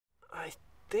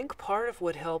think part of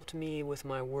what helped me with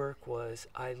my work was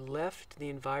I left the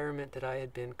environment that I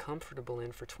had been comfortable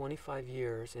in for 25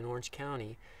 years in Orange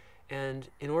County, and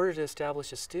in order to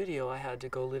establish a studio I had to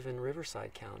go live in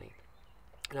Riverside County.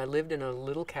 And I lived in a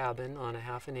little cabin on a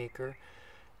half an acre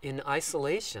in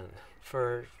isolation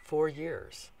for 4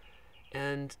 years.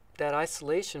 And that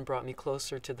isolation brought me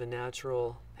closer to the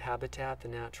natural habitat, the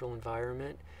natural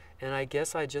environment. And I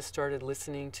guess I just started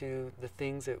listening to the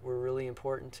things that were really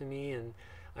important to me. And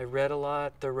I read a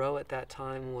lot. Thoreau at that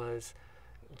time was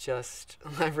just,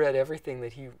 I read everything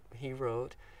that he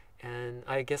wrote. And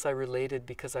I guess I related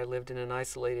because I lived in an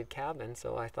isolated cabin.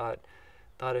 So I thought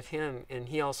of him. And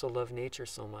he also loved nature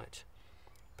so much.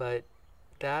 But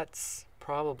that's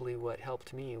probably what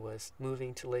helped me, was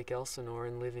moving to Lake Elsinore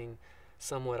and living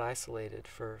somewhat isolated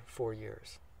for 4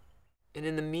 years. And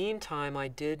in the meantime, I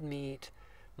did meet,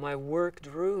 my work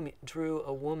drew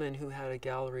a woman who had a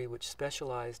gallery which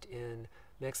specialized in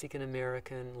Mexican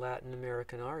American, Latin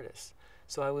American artists.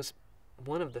 So I was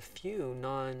one of the few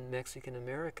non-Mexican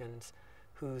Americans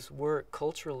whose work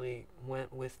culturally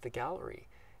went with the gallery.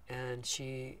 And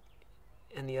she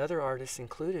and the other artists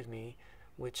included me,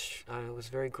 which I was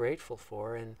very grateful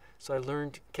for. And so I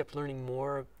kept learning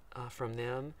more from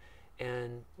them,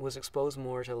 and was exposed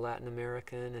more to Latin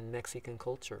American and Mexican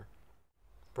culture.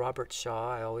 Robert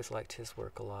Shaw, I always liked his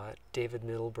work a lot. David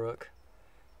Middlebrook.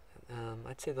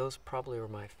 I'd say those probably were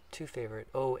my two favorite.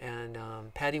 Oh, and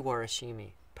Patty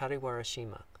Warashima. Patty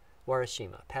Warashima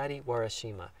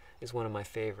is one of my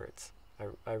favorites.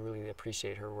 I really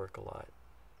appreciate her work a lot.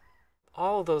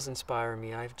 All of those inspire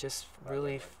me. I've just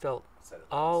really felt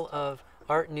all of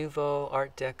Art Nouveau,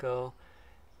 Art Deco,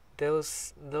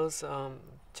 those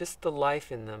just the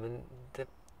life in them. And the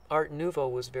Art Nouveau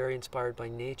was very inspired by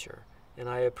nature, and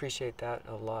I appreciate that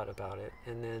a lot about it.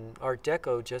 And then Art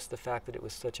Deco, just the fact that it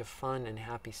was such a fun and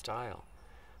happy style.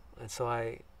 And so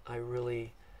I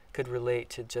really could relate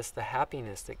to just the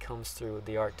happiness that comes through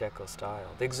the Art Deco style,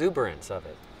 the exuberance of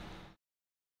it.